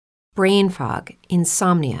brain fog,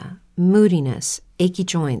 insomnia, moodiness, achy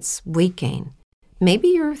joints, weight gain. Maybe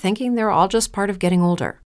you're thinking they're all just part of getting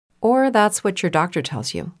older, or that's what your doctor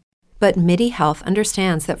tells you. But MIDI Health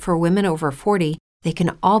understands that for women over 40, they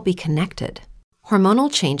can all be connected.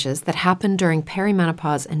 Hormonal changes that happen during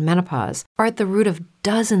perimenopause and menopause are at the root of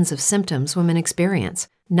dozens of symptoms women experience,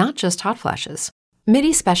 not just hot flashes.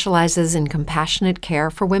 MIDI specializes in compassionate care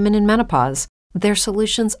for women in menopause. Their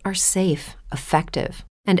solutions are safe, effective,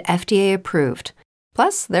 and FDA approved.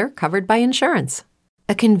 Plus, they're covered by insurance.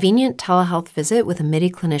 A convenient telehealth visit with a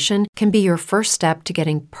MIDI clinician can be your first step to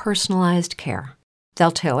getting personalized care.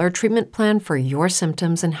 They'll tailor a treatment plan for your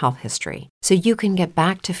symptoms and health history so you can get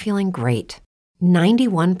back to feeling great.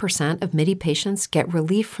 91% of MIDI patients get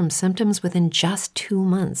relief from symptoms within just 2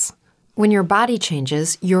 months. When your body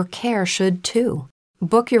changes, your care should too.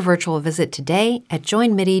 Book your virtual visit today at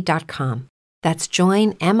joinmidi.com. That's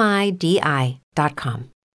joinmidi.com.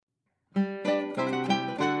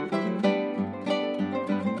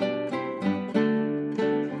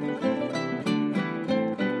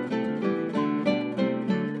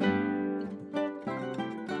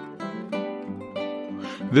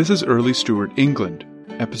 This is Early Stuart England,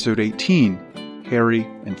 Episode 18, Harry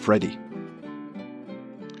and Freddie.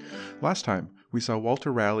 Last time, we saw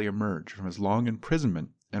Walter Raleigh emerge from his long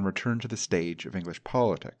imprisonment and return to the stage of English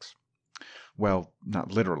politics. Well,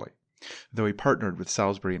 not literally. Though he partnered with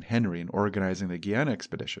Salisbury and Henry in organizing the Guiana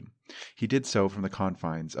expedition, he did so from the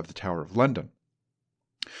confines of the Tower of London.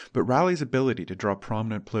 But Raleigh's ability to draw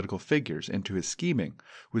prominent political figures into his scheming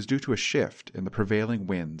was due to a shift in the prevailing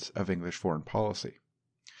winds of English foreign policy.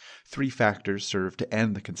 3 factors served to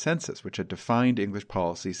end the consensus which had defined English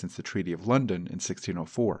policy since the Treaty of London in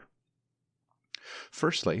 1604.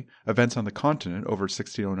 Firstly, events on the continent over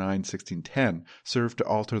 1609-1610 served to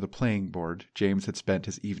alter the playing board James had spent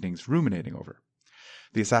his evenings ruminating over.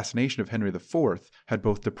 The assassination of Henry IV had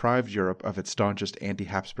both deprived Europe of its staunchest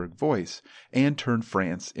anti-Habsburg voice and turned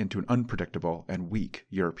France into an unpredictable and weak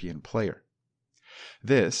European player.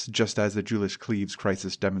 This, just as the Julius Cleves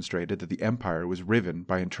crisis demonstrated that the empire was riven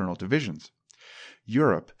by internal divisions.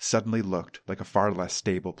 Europe suddenly looked like a far less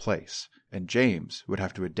stable place, and James would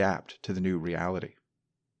have to adapt to the new reality.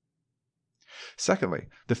 Secondly,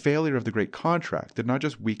 the failure of the Great Contract did not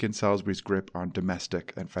just weaken Salisbury's grip on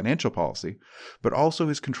domestic and financial policy, but also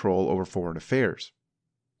his control over foreign affairs.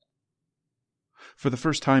 For the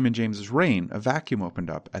first time in James's reign, a vacuum opened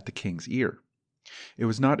up at the king's ear. It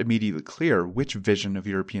was not immediately clear which vision of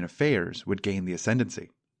European affairs would gain the ascendancy.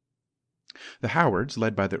 The Howards,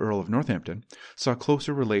 led by the Earl of Northampton, saw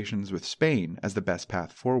closer relations with Spain as the best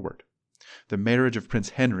path forward. The marriage of Prince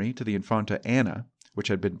Henry to the Infanta Anna, which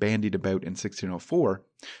had been bandied about in 1604,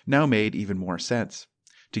 now made even more sense.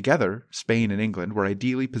 Together, Spain and England were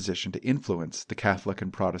ideally positioned to influence the Catholic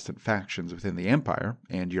and Protestant factions within the empire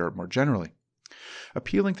and Europe more generally.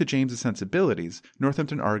 Appealing to James's sensibilities,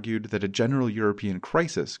 Northampton argued that a general European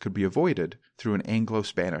crisis could be avoided through an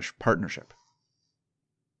Anglo-Spanish partnership.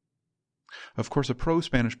 Of course, a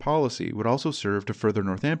pro-Spanish policy would also serve to further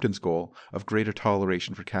Northampton's goal of greater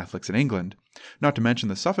toleration for Catholics in England, not to mention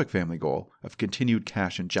the Suffolk family goal of continued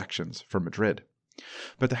cash injections from Madrid.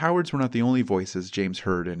 But the Howards were not the only voices James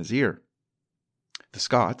heard in his ear. The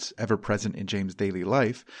Scots, ever present in James' daily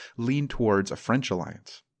life, leaned towards a French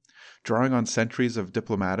alliance. Drawing on centuries of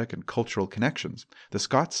diplomatic and cultural connections, the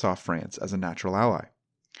Scots saw France as a natural ally.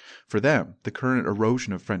 For them, the current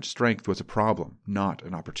erosion of French strength was a problem, not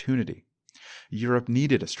an opportunity. Europe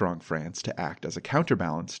needed a strong France to act as a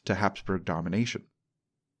counterbalance to Habsburg domination.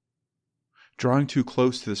 Drawing too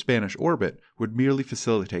close to the Spanish orbit would merely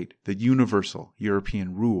facilitate the universal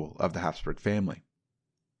European rule of the Habsburg family.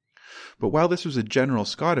 But while this was a general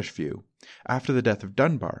Scottish view, after the death of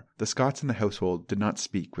Dunbar, the Scots in the household did not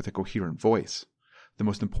speak with a coherent voice. The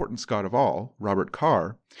most important Scot of all, Robert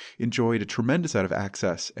Carr, enjoyed a tremendous amount of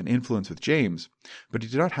access and influence with James, but he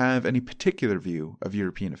did not have any particular view of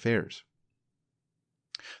European affairs.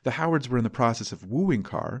 The Howards were in the process of wooing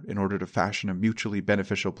Carr in order to fashion a mutually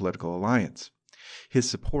beneficial political alliance. His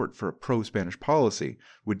support for a pro-Spanish policy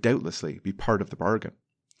would doubtlessly be part of the bargain.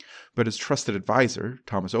 But his trusted advisor,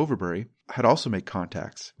 Thomas Overbury, had also made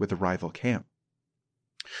contacts with the rival camp.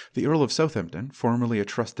 The Earl of Southampton, formerly a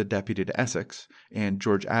trusted deputy to Essex, and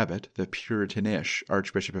George Abbot, the Puritanish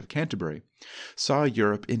Archbishop of Canterbury, saw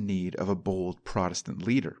Europe in need of a bold Protestant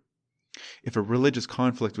leader. If a religious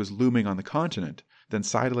conflict was looming on the continent, then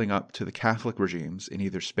sidling up to the Catholic regimes in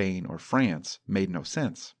either Spain or France made no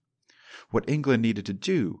sense. What England needed to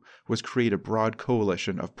do was create a broad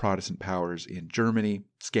coalition of Protestant powers in Germany,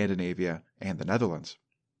 Scandinavia, and the Netherlands.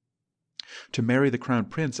 To marry the crown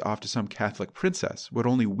prince off to some Catholic princess would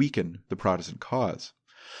only weaken the Protestant cause.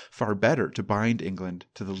 Far better to bind England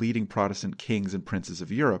to the leading Protestant kings and princes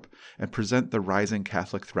of Europe and present the rising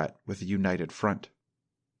Catholic threat with a united front.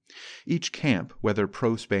 Each camp, whether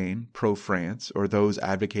pro-Spain, pro-France, or those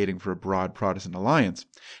advocating for a broad Protestant alliance,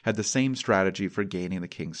 had the same strategy for gaining the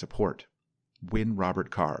king's support: win Robert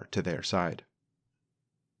Carr to their side.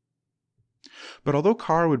 But although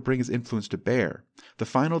Carr would bring his influence to bear, the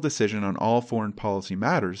final decision on all foreign policy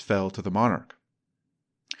matters fell to the monarch.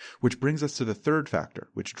 Which brings us to the third factor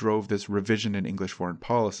which drove this revision in English foreign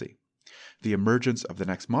policy: the emergence of the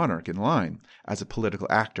next monarch in line as a political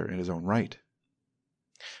actor in his own right.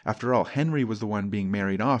 After all, Henry was the one being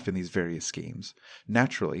married off in these various schemes.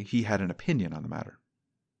 Naturally, he had an opinion on the matter.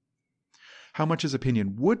 How much his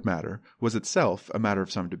opinion would matter was itself a matter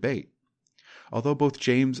of some debate. Although both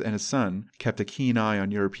James and his son kept a keen eye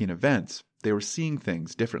on European events, they were seeing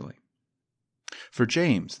things differently. For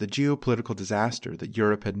James, the geopolitical disaster that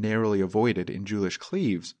Europe had narrowly avoided in Julius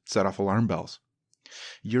Cleves set off alarm bells.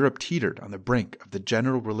 Europe teetered on the brink of the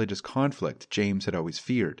general religious conflict James had always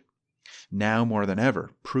feared. Now more than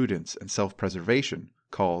ever, prudence and self-preservation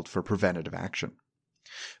called for preventative action.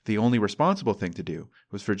 The only responsible thing to do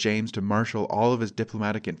was for James to marshal all of his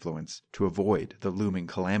diplomatic influence to avoid the looming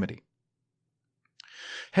calamity.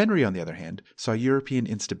 Henry, on the other hand, saw European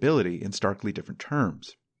instability in starkly different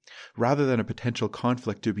terms. Rather than a potential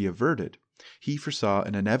conflict to be averted, he foresaw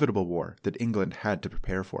an inevitable war that England had to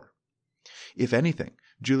prepare for. If anything,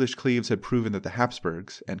 Julius Cleves had proven that the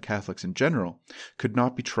Habsburgs, and Catholics in general, could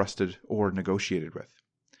not be trusted or negotiated with.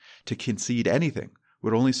 To concede anything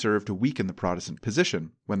would only serve to weaken the Protestant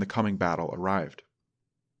position when the coming battle arrived.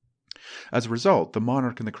 As a result, the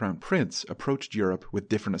monarch and the crown prince approached Europe with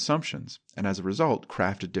different assumptions, and as a result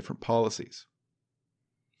crafted different policies.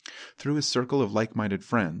 Through his circle of like-minded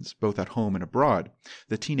friends, both at home and abroad,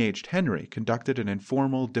 the teenaged Henry conducted an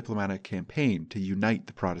informal diplomatic campaign to unite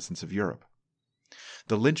the Protestants of Europe.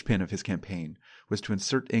 The linchpin of his campaign was to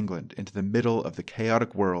insert England into the middle of the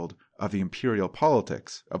chaotic world of the imperial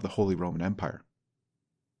politics of the Holy Roman Empire.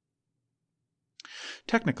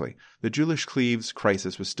 Technically, the Julius Cleves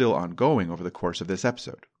crisis was still ongoing over the course of this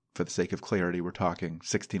episode. For the sake of clarity, we're talking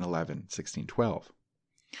 1611, 1612.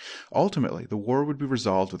 Ultimately, the war would be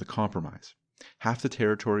resolved with a compromise. Half the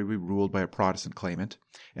territory would be ruled by a Protestant claimant,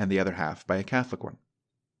 and the other half by a Catholic one.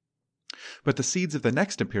 But the seeds of the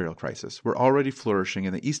next imperial crisis were already flourishing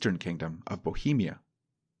in the eastern kingdom of Bohemia.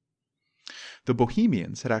 The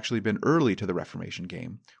Bohemians had actually been early to the Reformation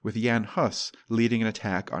game, with Jan Hus leading an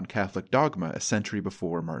attack on Catholic dogma a century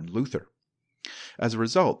before Martin Luther. As a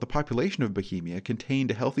result, the population of Bohemia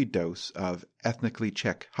contained a healthy dose of ethnically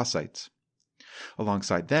Czech Hussites.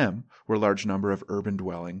 Alongside them were a large number of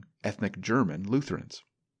urban-dwelling, ethnic German Lutherans.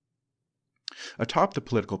 Atop the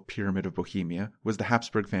political pyramid of Bohemia was the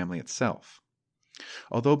Habsburg family itself.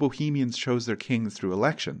 Although Bohemians chose their kings through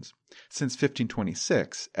elections, since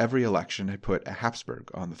 1526 every election had put a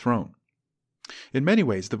Habsburg on the throne. In many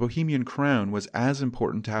ways, the Bohemian crown was as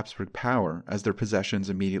important to Habsburg power as their possessions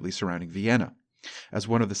immediately surrounding Vienna. As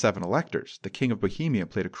one of the 7 electors, the King of Bohemia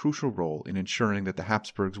played a crucial role in ensuring that the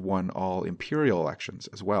Habsburgs won all imperial elections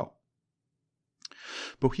as well.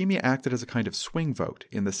 Bohemia acted as a kind of swing vote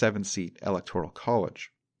in the 7-seat electoral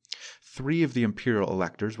college. 3 of the imperial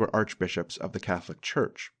electors were archbishops of the Catholic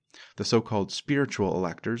Church. The so-called spiritual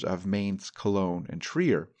electors of Mainz, Cologne, and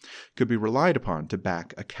Trier could be relied upon to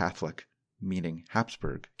back a Catholic, meaning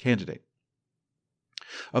Habsburg, candidate.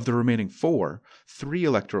 Of the remaining 4, 3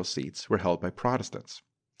 electoral seats were held by Protestants: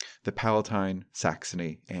 the Palatine,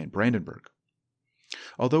 Saxony, and Brandenburg.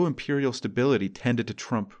 Although imperial stability tended to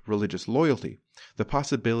trump religious loyalty, the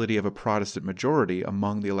possibility of a Protestant majority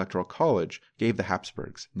among the Electoral College gave the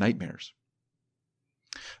Habsburgs nightmares.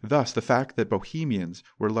 Thus, the fact that Bohemians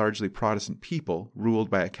were largely Protestant people ruled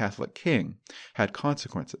by a Catholic king had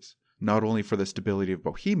consequences, not only for the stability of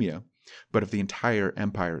Bohemia, but of the entire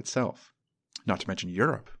empire itself, not to mention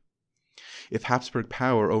Europe. If Habsburg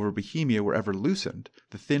power over Bohemia were ever loosened,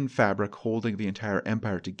 the thin fabric holding the entire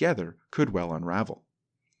empire together could well unravel.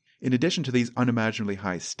 In addition to these unimaginably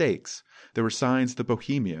high stakes, there were signs that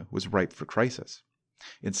Bohemia was ripe for crisis.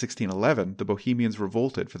 In 1611, the Bohemians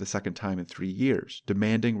revolted for the second time in 3 years,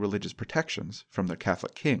 demanding religious protections from their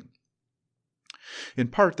Catholic king. In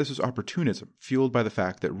part, this was opportunism, fueled by the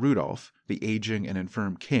fact that Rudolf, the aging and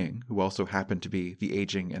infirm king, who also happened to be the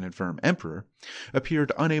aging and infirm emperor,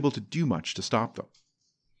 appeared unable to do much to stop them.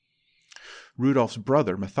 Rudolf's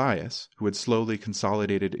brother, Matthias, who had slowly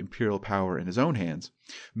consolidated imperial power in his own hands,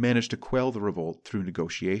 managed to quell the revolt through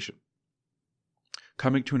negotiation.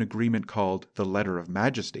 Coming to an agreement called the Letter of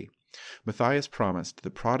Majesty, Matthias promised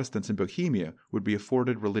that Protestants in Bohemia would be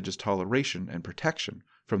afforded religious toleration and protection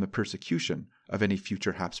from the persecution of any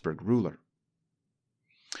future Habsburg ruler.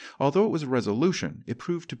 Although it was a resolution, it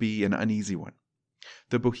proved to be an uneasy one.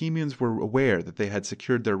 The Bohemians were aware that they had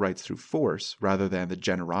secured their rights through force rather than the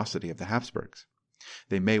generosity of the Habsburgs.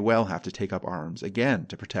 They may well have to take up arms again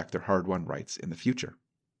to protect their hard-won rights in the future.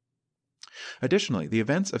 Additionally, the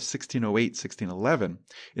events of 1608-1611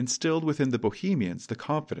 instilled within the Bohemians the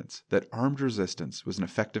confidence that armed resistance was an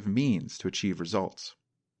effective means to achieve results.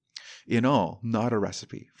 In all, not a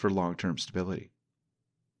recipe for long-term stability.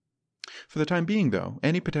 For the time being, though,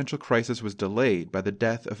 any potential crisis was delayed by the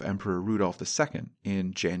death of Emperor Rudolf II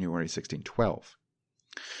in January 1612.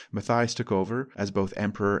 Matthias took over as both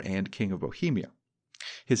Emperor and King of Bohemia.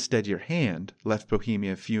 His steadier hand left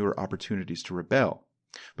Bohemia fewer opportunities to rebel,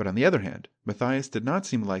 but on the other hand, Matthias did not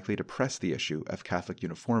seem likely to press the issue of Catholic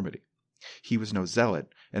uniformity. He was no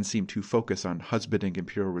zealot and seemed too focused on husbanding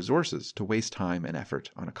imperial resources to waste time and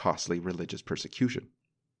effort on a costly religious persecution.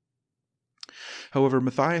 However,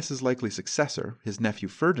 Matthias's likely successor, his nephew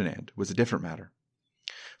Ferdinand, was a different matter.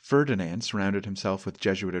 Ferdinand surrounded himself with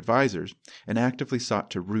Jesuit advisors and actively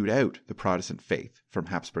sought to root out the Protestant faith from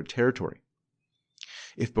Habsburg territory.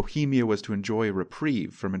 If Bohemia was to enjoy a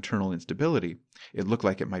reprieve from internal instability, it looked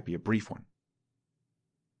like it might be a brief one.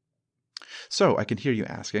 So, I can hear you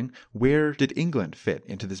asking, where did England fit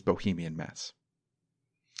into this Bohemian mess?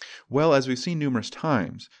 Well, as we've seen numerous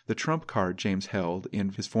times, the trump card James held in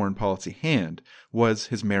his foreign policy hand was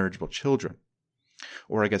his marriageable children.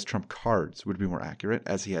 Or I guess trump cards would be more accurate,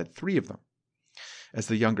 as he had 3 of them. As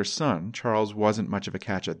the younger son, Charles wasn't much of a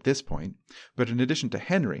catch at this point, but in addition to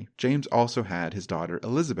Henry, James also had his daughter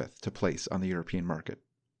Elizabeth to place on the European market.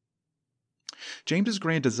 James's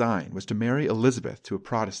grand design was to marry Elizabeth to a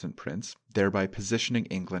Protestant prince, thereby positioning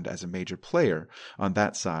England as a major player on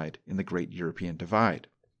that side in the great European divide.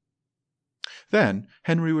 Then,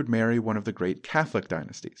 Henry would marry one of the great Catholic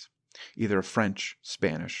dynasties, either a French,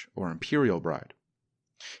 Spanish, or imperial bride.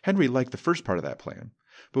 Henry liked the first part of that plan,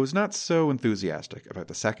 but was not so enthusiastic about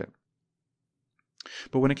the second.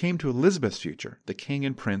 But when it came to Elizabeth's future, the king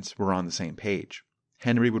and prince were on the same page.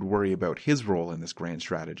 Henry would worry about his role in this grand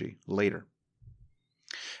strategy later.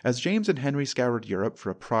 As James and Henry scoured Europe for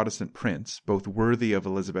a Protestant prince, both worthy of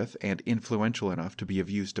Elizabeth and influential enough to be of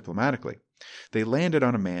use diplomatically, they landed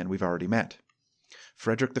on a man we've already met.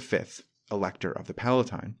 Frederick V, Elector of the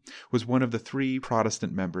Palatine, was one of the 3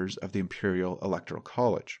 Protestant members of the Imperial Electoral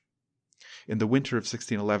College. In the winter of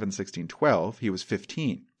 1611-1612, he was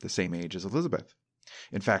 15, the same age as Elizabeth.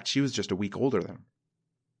 In fact, she was just a week older than him.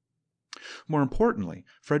 More importantly,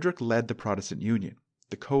 Frederick led the Protestant Union,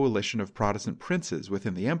 the coalition of Protestant princes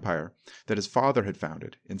within the empire that his father had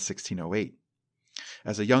founded in 1608.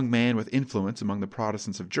 As a young man with influence among the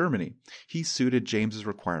Protestants of Germany, he suited James's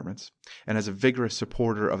requirements, and as a vigorous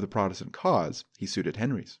supporter of the Protestant cause, he suited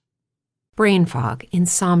Henry's. Brain fog,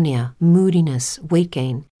 insomnia, moodiness, weight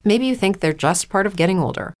gain. Maybe you think they're just part of getting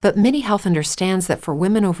older, but MIDI Health understands that for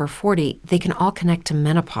women over 40, they can all connect to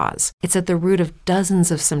menopause. It's at the root of dozens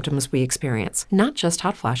of symptoms we experience, not just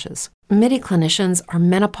hot flashes. MIDI clinicians are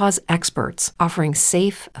menopause experts, offering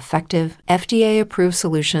safe, effective, FDA-approved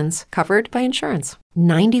solutions covered by insurance.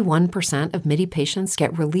 91% of MIDI patients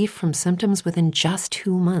get relief from symptoms within just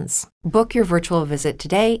 2 months. Book your virtual visit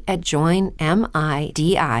today at joinmidi.com.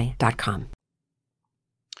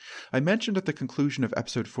 I mentioned at the conclusion of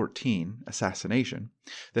episode 14, Assassination,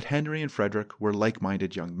 that Henry and Frederick were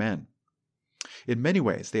like-minded young men. In many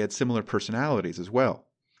ways, they had similar personalities as well.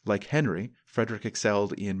 Like Henry, Frederick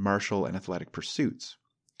excelled in martial and athletic pursuits.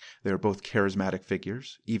 They were both charismatic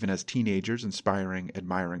figures, even as teenagers inspiring,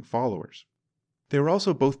 admiring followers. They were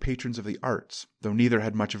also both patrons of the arts, though neither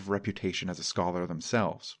had much of a reputation as a scholar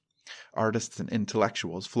themselves. Artists and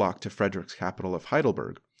intellectuals flocked to Frederick's capital of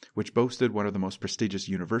Heidelberg, which boasted one of the most prestigious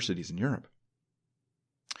universities in Europe.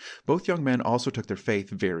 Both young men also took their faith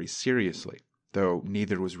very seriously, though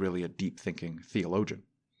neither was really a deep-thinking theologian.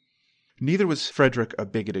 Neither was Frederick a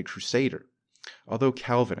bigoted crusader. Although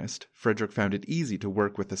Calvinist, Frederick found it easy to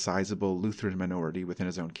work with the sizable Lutheran minority within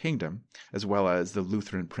his own kingdom, as well as the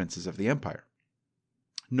Lutheran princes of the empire.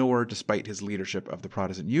 Nor, despite his leadership of the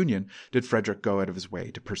Protestant Union, did Frederick go out of his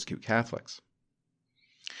way to persecute Catholics.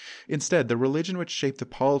 Instead, the religion which shaped the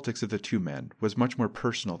politics of the 2 men was much more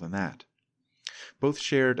personal than that. Both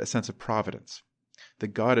shared a sense of providence,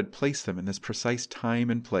 that God had placed them in this precise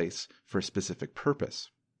time and place for a specific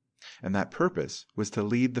purpose, and that purpose was to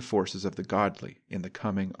lead the forces of the godly in the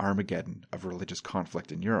coming Armageddon of religious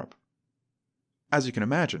conflict in Europe. As you can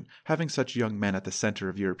imagine, having such young men at the center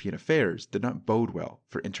of European affairs did not bode well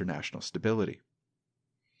for international stability.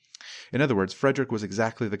 In other words, Frederick was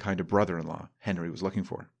exactly the kind of brother-in-law Henry was looking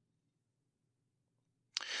for.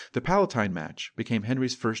 The Palatine Match became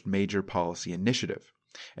Henry's first major policy initiative,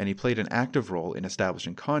 and he played an active role in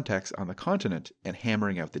establishing contacts on the continent and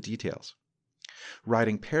hammering out the details.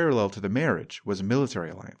 Riding parallel to the marriage was a military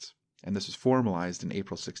alliance, and this was formalized in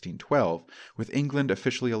April 1612, with England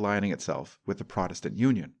officially aligning itself with the Protestant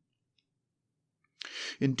Union.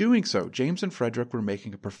 In doing so, James and Frederick were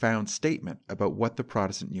making a profound statement about what the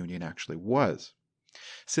Protestant Union actually was.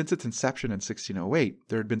 Since its inception in 1608,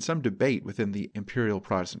 there had been some debate within the imperial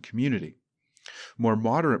Protestant community. More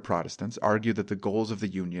moderate Protestants argued that the goals of the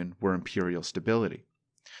Union were imperial stability.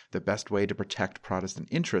 The best way to protect Protestant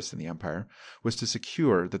interests in the empire was to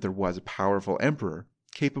secure that there was a powerful emperor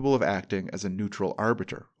capable of acting as a neutral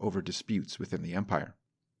arbiter over disputes within the empire.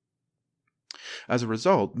 As a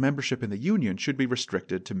result, membership in the Union should be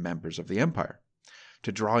restricted to members of the empire.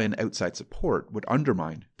 To draw in outside support would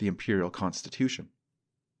undermine the imperial constitution.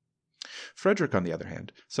 Frederick, on the other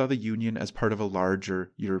hand, saw the Union as part of a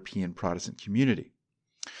larger European Protestant community.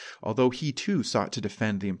 Although he too sought to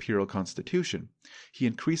defend the imperial constitution, he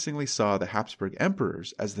increasingly saw the Habsburg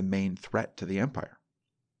emperors as the main threat to the empire.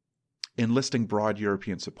 Enlisting broad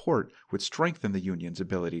European support would strengthen the Union's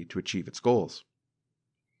ability to achieve its goals.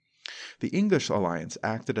 The English alliance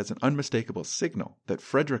acted as an unmistakable signal that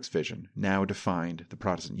Frederick's vision now defined the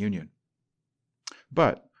Protestant Union.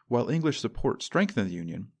 But, while English support strengthened the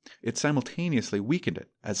Union, it simultaneously weakened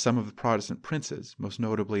it, as some of the Protestant princes, most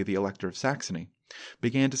notably the Elector of Saxony,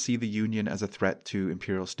 began to see the Union as a threat to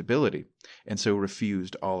imperial stability, and so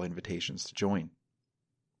refused all invitations to join.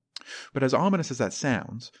 But as ominous as that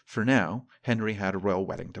sounds, for now, Henry had a royal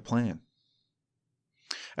wedding to plan.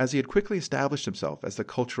 As he had quickly established himself as the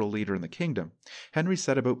cultural leader in the kingdom, Henry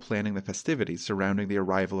set about planning the festivities surrounding the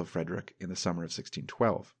arrival of Frederick in the summer of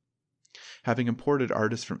 1612. Having imported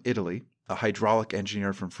artists from Italy, a hydraulic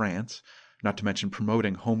engineer from France, not to mention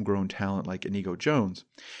promoting homegrown talent like Inigo Jones,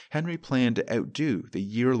 Henry planned to outdo the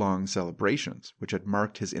year-long celebrations which had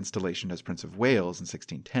marked his installation as Prince of Wales in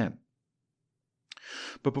 1610.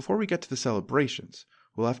 But before we get to the celebrations,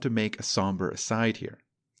 we'll have to make a somber aside here,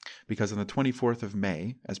 because on the 24th of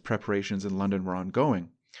May, as preparations in London were ongoing,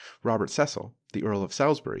 Robert Cecil, the Earl of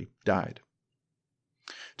Salisbury, died.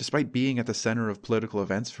 Despite being at the center of political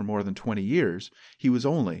events for more than 20 years, he was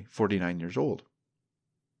only 49 years old.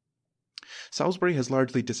 Salisbury has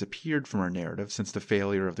largely disappeared from our narrative since the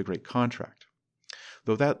failure of the Great Contract,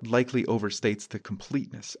 though that likely overstates the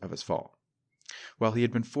completeness of his fall. While he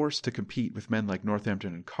had been forced to compete with men like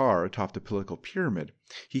Northampton and Carr atop the political pyramid,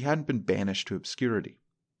 he hadn't been banished to obscurity.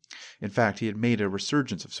 In fact, he had made a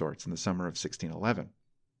resurgence of sorts in the summer of 1611.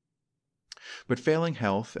 But failing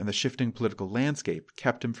health and the shifting political landscape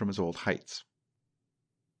kept him from his old heights.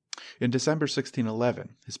 In December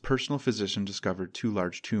 1611, his personal physician discovered 2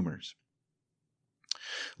 large tumors.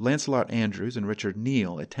 Lancelot Andrewes and Richard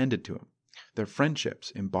Neile attended to him, their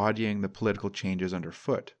friendships embodying the political changes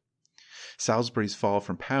underfoot. Salisbury's fall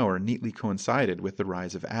from power neatly coincided with the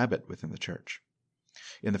rise of Abbot within the church.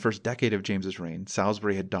 In the first decade of James's reign,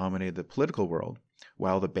 Salisbury had dominated the political world,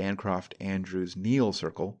 while the Bancroft-Andrewes-Neile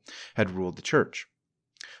circle had ruled the church.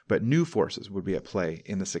 But new forces would be at play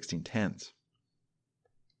in the 1610s.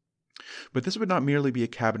 But this would not merely be a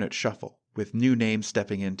cabinet shuffle, with new names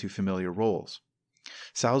stepping into familiar roles.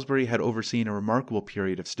 Salisbury had overseen a remarkable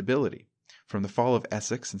period of stability, from the fall of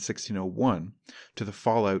Essex in 1601 to the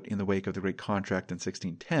fallout in the wake of the Great Contract in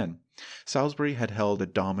 1610. Salisbury had held a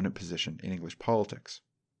dominant position in English politics.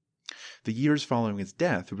 The years following his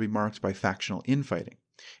death would be marked by factional infighting,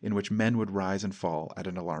 in which men would rise and fall at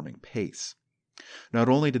an alarming pace. Not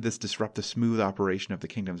only did this disrupt the smooth operation of the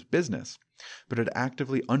kingdom's business, but it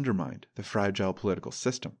actively undermined the fragile political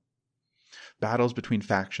system. Battles between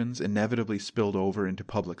factions inevitably spilled over into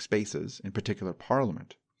public spaces, in particular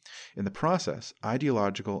Parliament. In the process,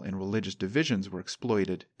 ideological and religious divisions were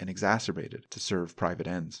exploited and exacerbated to serve private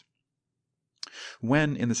ends.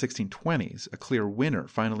 When, in the 1620s, a clear winner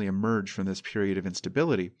finally emerged from this period of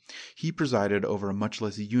instability, he presided over a much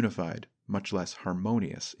less unified, much less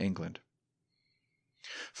harmonious England.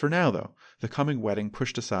 For now, though, the coming wedding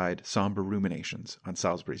pushed aside somber ruminations on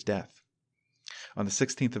Salisbury's death. On the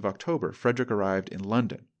 16th of October, Frederick arrived in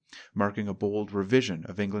London, marking a bold revision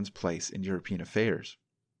of England's place in European affairs.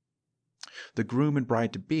 The groom and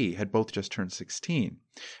bride-to-be had both just turned 16,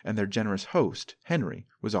 and their generous host, Henry,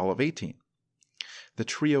 was all of 18. The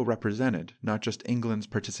trio represented not just England's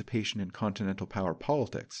participation in continental power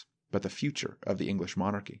politics, but the future of the English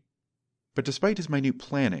monarchy. But despite his minute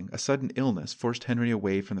planning, a sudden illness forced Henry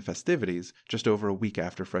away from the festivities just over a week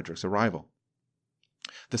after Frederick's arrival.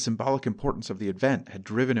 The symbolic importance of the event had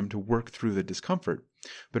driven him to work through the discomfort,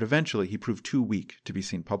 but eventually he proved too weak to be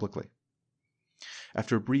seen publicly.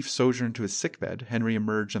 After a brief sojourn to his sickbed, Henry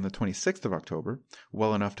emerged on the 26th of October,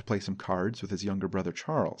 well enough to play some cards with his younger brother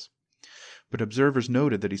Charles. But observers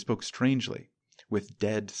noted that he spoke strangely, with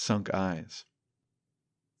dead, sunk eyes.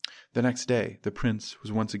 The next day, the prince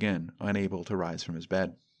was once again unable to rise from his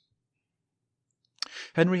bed.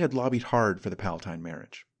 Henry had lobbied hard for the Palatine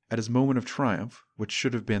marriage. At his moment of triumph, which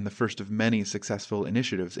should have been the first of many successful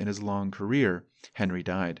initiatives in his long career, Henry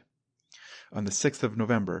died. On the 6th of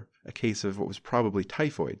November, a case of what was probably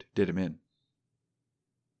typhoid did him in.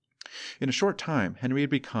 In a short time, Henry had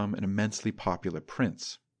become an immensely popular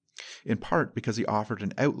prince, in part because he offered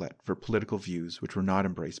an outlet for political views which were not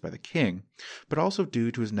embraced by the king, but also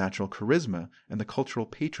due to his natural charisma and the cultural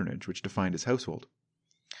patronage which defined his household.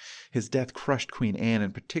 His death crushed Queen Anne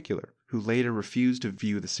in particular, who later refused to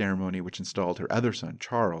view the ceremony which installed her other son,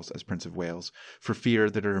 Charles, as Prince of Wales, for fear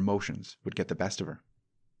that her emotions would get the best of her.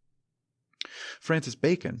 Francis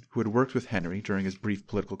Bacon, who had worked with Henry during his brief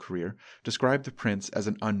political career, described the prince as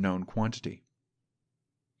an unknown quantity.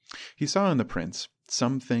 He saw in the prince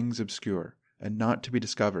some things obscure and not to be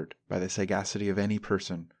discovered by the sagacity of any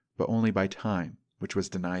person, but only by time, which was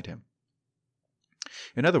denied him.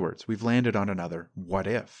 In other words, we've landed on another what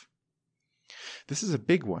if. This is a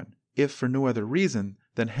big one, if for no other reason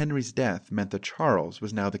than Henry's death meant that Charles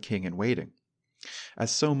was now the king in waiting.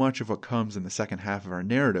 As so much of what comes in the second half of our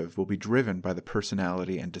narrative will be driven by the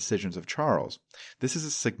personality and decisions of Charles, this is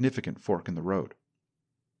a significant fork in the road.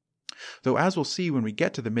 Though as we'll see when we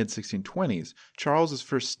get to the mid-1620s, Charles's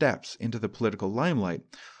first steps into the political limelight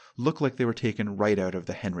look like they were taken right out of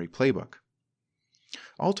the Henry playbook.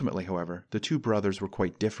 Ultimately, however, the two brothers were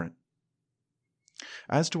quite different.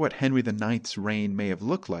 As to what Henry IX's reign may have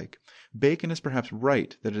looked like, Bacon is perhaps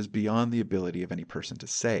right that it is beyond the ability of any person to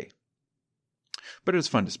say. But it is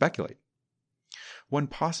fun to speculate. One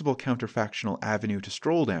possible counterfactual avenue to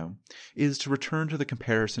stroll down is to return to the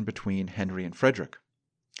comparison between Henry and Frederick.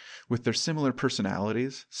 With their similar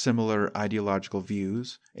personalities, similar ideological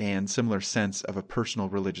views, and similar sense of a personal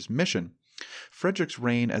religious mission, Frederick's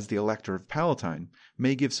reign as the Elector of Palatine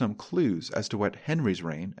may give some clues as to what Henry's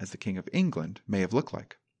reign as the King of England may have looked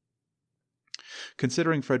like.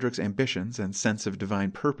 Considering Frederick's ambitions and sense of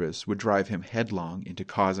divine purpose would drive him headlong into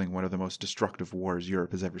causing one of the most destructive wars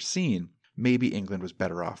Europe has ever seen, maybe England was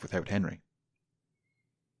better off without Henry.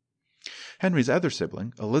 Henry's other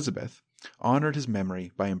sibling, Elizabeth, honored his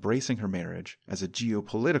memory by embracing her marriage as a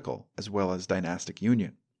geopolitical as well as dynastic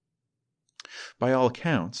union. By all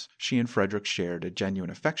accounts, she and Frederick shared a genuine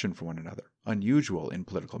affection for one another, unusual in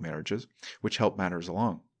political marriages, which helped matters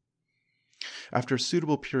along. After a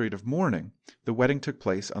suitable period of mourning, the wedding took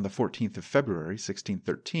place on the 14th of February,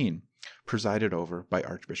 1613, presided over by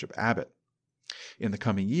Archbishop Abbot. In the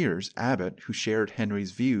coming years, Abbot, who shared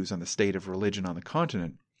Henry's views on the state of religion on the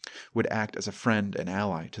continent, would act as a friend and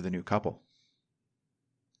ally to the new couple.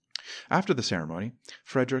 After the ceremony,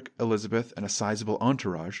 Frederick, Elizabeth, and a sizable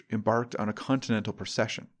entourage embarked on a continental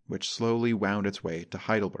procession, which slowly wound its way to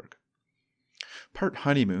Heidelberg. Part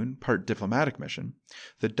honeymoon, part diplomatic mission,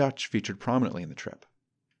 the Dutch featured prominently in the trip.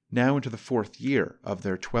 Now into the 4th year of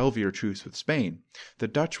their 12-year truce with Spain, the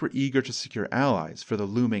Dutch were eager to secure allies for the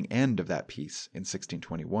looming end of that peace in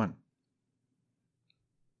 1621.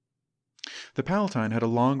 The Palatine had a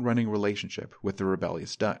long-running relationship with the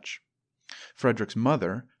rebellious Dutch. Frederick's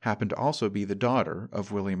mother happened to also be the daughter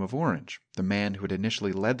of William of Orange, the man who had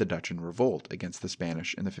initially led the Dutch in revolt against the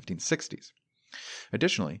Spanish in the 1560s.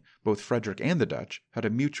 Additionally, both Frederick and the Dutch had a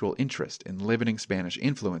mutual interest in limiting Spanish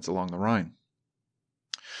influence along the Rhine.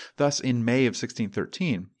 Thus, in May of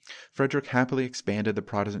 1613, Frederick happily expanded the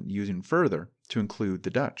Protestant union further to include the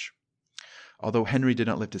Dutch. Although Henry did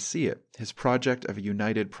not live to see it, his project of a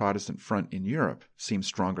united Protestant front in Europe seemed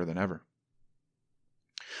stronger than ever.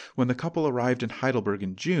 When the couple arrived in Heidelberg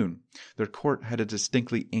in June, their court had a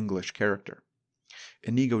distinctly English character.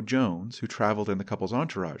 Inigo Jones, who traveled in the couple's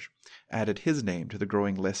entourage, added his name to the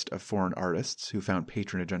growing list of foreign artists who found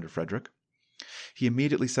patronage under Frederick. He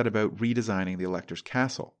immediately set about redesigning the Elector's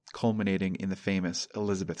castle, culminating in the famous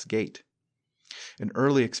Elizabeth's Gate. An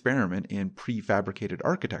early experiment in prefabricated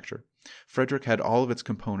architecture, Frederick had all of its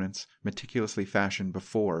components meticulously fashioned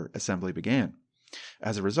before assembly began.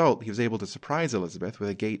 As a result, he was able to surprise Elizabeth with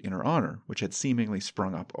a gate in her honor, which had seemingly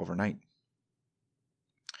sprung up overnight.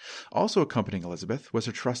 Also accompanying Elizabeth was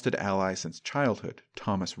her trusted ally since childhood,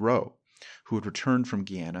 Thomas Roe, who had returned from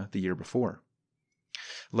Guyana the year before.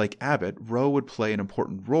 Like Abbot, Roe would play an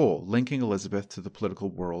important role linking Elizabeth to the political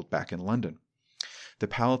world back in London. The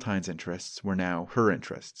Palatine's interests were now her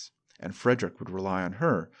interests, and Frederick would rely on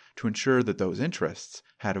her to ensure that those interests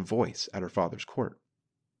had a voice at her father's court.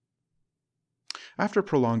 After a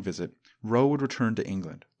prolonged visit, Roe would return to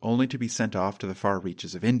England, only to be sent off to the far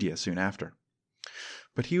reaches of India soon after.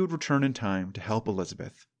 But he would return in time to help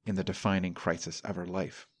Elizabeth in the defining crisis of her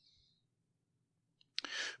life.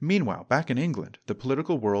 Meanwhile, back in England, the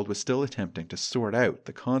political world was still attempting to sort out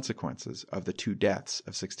the consequences of the two deaths of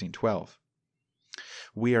 1612.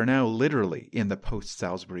 We are now literally in the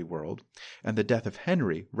post-Salisbury world, and the death of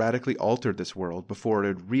Henry radically altered this world before it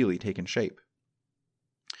had really taken shape.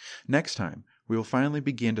 Next time, we will finally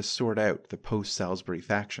begin to sort out the post-Salisbury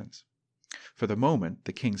factions. For the moment,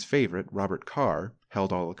 the king's favorite, Robert Carr,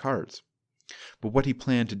 held all the cards. But what he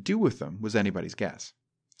planned to do with them was anybody's guess.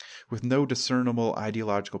 With no discernible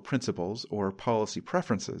ideological principles or policy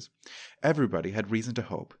preferences, everybody had reason to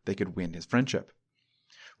hope they could win his friendship,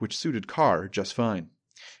 which suited Carr just fine.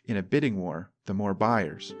 In a bidding war, the more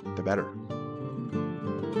buyers, the better.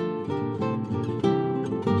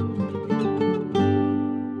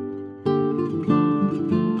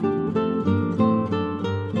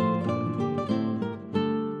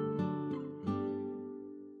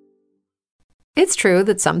 It's true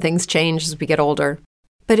that some things change as we get older.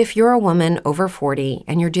 But if you're a woman over 40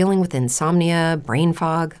 and you're dealing with insomnia, brain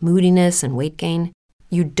fog, moodiness, and weight gain,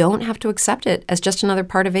 you don't have to accept it as just another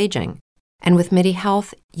part of aging. And with MIDI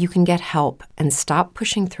Health, you can get help and stop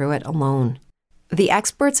pushing through it alone. The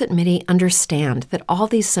experts at MIDI understand that all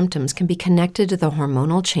these symptoms can be connected to the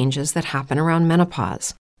hormonal changes that happen around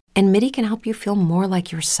menopause, and MIDI can help you feel more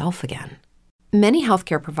like yourself again. Many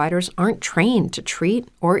healthcare providers aren't trained to treat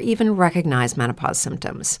or even recognize menopause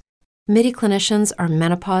symptoms. MIDI clinicians are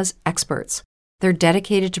menopause experts. They're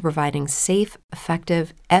dedicated to providing safe,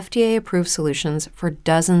 effective, FDA-approved solutions for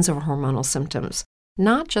dozens of hormonal symptoms,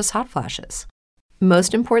 not just hot flashes.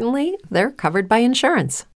 Most importantly, they're covered by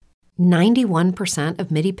insurance. 91%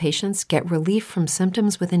 of MIDI patients get relief from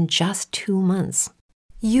symptoms within just 2 months.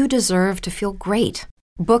 You deserve to feel great.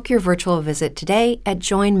 Book your virtual visit today at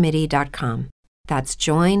joinmidi.com. That's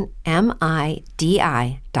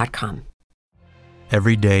joinmidi.com.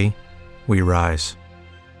 Every day, we rise,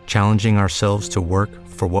 challenging ourselves to work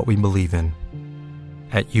for what we believe in.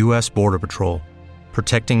 At U.S. Border Patrol,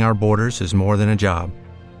 protecting our borders is more than a job.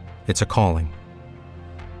 It's a calling.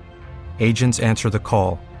 Agents answer the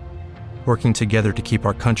call, working together to keep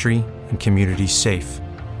our country and communities safe.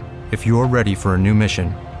 If you're ready for a new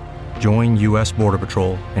mission, join U.S. Border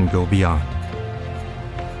Patrol and go beyond.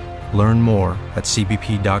 Learn more at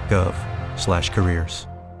cbp.gov/careers.